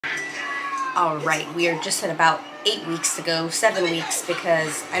Alright, we are just at about 8 weeks to go, 7 weeks,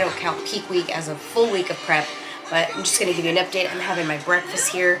 because I don't count peak week as a full week of prep, but I'm just going to give you an update. I'm having my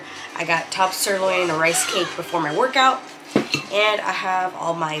breakfast here. I got top sirloin and a rice cake before my workout, and I have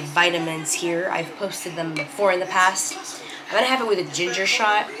all my vitamins here. I've posted them before in the past. I'm going to have it with a ginger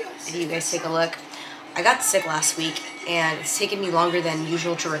shot, if you guys take a look. I got sick last week, and it's taken me longer than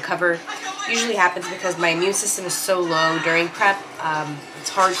usual to recover. Usually happens because my immune system is so low during prep. It's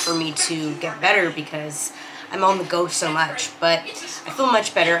hard for me to get better because I'm on the go so much, but I feel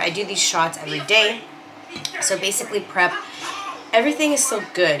much better. I do these shots every day. So basically prep, everything is so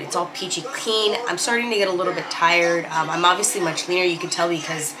good. It's all peachy clean. I'm starting to get a little bit tired. I'm obviously much leaner, you can tell,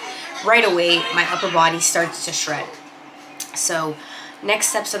 because right away my upper body starts to shred. So next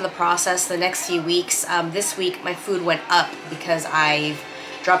steps in the process, the next few weeks. This week my food went up because I've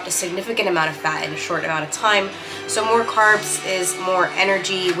dropped a significant amount of fat in a short amount of time. So more carbs is more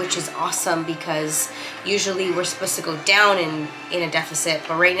energy, which is awesome because usually we're supposed to go down in a deficit.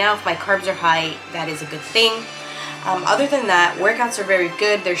 But right now, if my carbs are high, that is a good thing. Other than that, workouts are very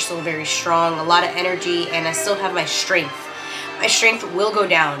good. They're still very strong, a lot of energy, and I still have my strength. My strength will go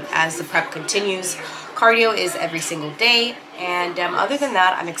down as the prep continues. Cardio is every single day, and other than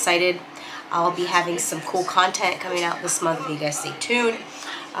that, I'm excited. I'll be having some cool content coming out this month if you guys stay tuned.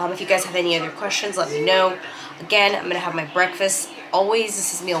 If you guys have any other questions, let me know. Again, I'm going to have my breakfast. Always,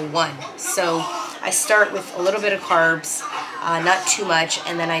 this is meal 1. So I start with a little bit of carbs, not too much,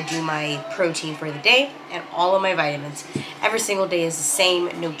 and then I do my protein for the day and all of my vitamins. Every single day is the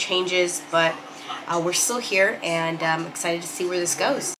same, no changes, but we're still here, and I'm excited to see where this goes.